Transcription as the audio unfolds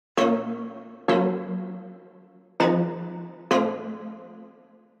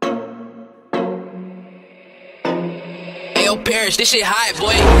Yo, Parrish, this shit hot,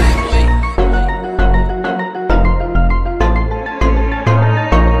 boy.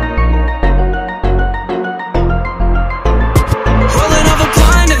 Rolling off a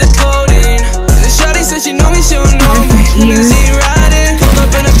blind to the codeine. The shawty said she know me, she don't know me. Limousine riding, pulled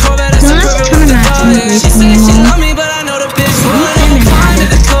up in a Corvette, that's a perfect with the fire. She said she love me, but I know the bitch. Rolling off a blind to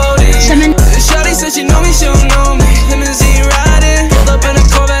the codeine. The shawty said she know me, she don't know me. Limousine riding, pulled up in a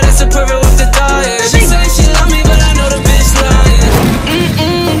Corvette, that's a perfect with the tire. She said she love me, but I know the bitch lying.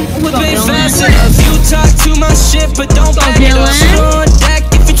 Whipping fast enough, you talk too much shit, but don't back it up. Put on deck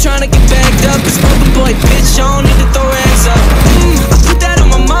if you're trying to get backed up. Cause boy, bitch, I don't need to throw hands up. I put that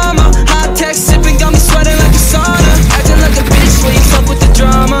on my mama. Hot text sipping, got me sweating like a sauna. Acting like a bitch when you fuck with the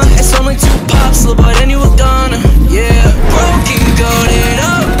drama. It's only 2 pops, little boy, then you a goner. Yeah, broken, goat it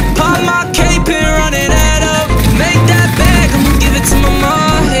up. Pop my cape and run it up. Make that bag, I'ma give it to my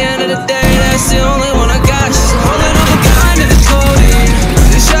mom. At the end of the day, that's the only one I got. She's holding on the kind of the codeine.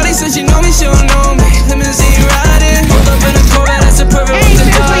 The shawty said she know me, she don't know me. Limousine riding, pulled up in a Corvette, that's a perfect with the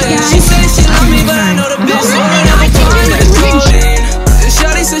fire. She said she love me, but I know the bitch. Holding on the kind of the codeine. The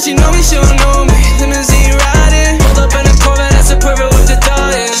shawty said she know me, she don't know me. Limousine riding, pulled up in a Corvette, that's a perfect with the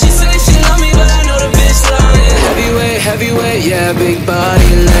tire. She said she love me, but I know the bitch lying. Heavyweight, heavyweight, yeah, big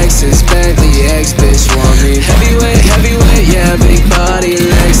body, Lexus, Bentley, ex-bitch want me. Heavyweight, heavyweight, yeah, big body,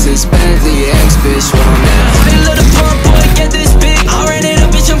 Lexus, Bentley, ex-bitch want me. Hey, little pump.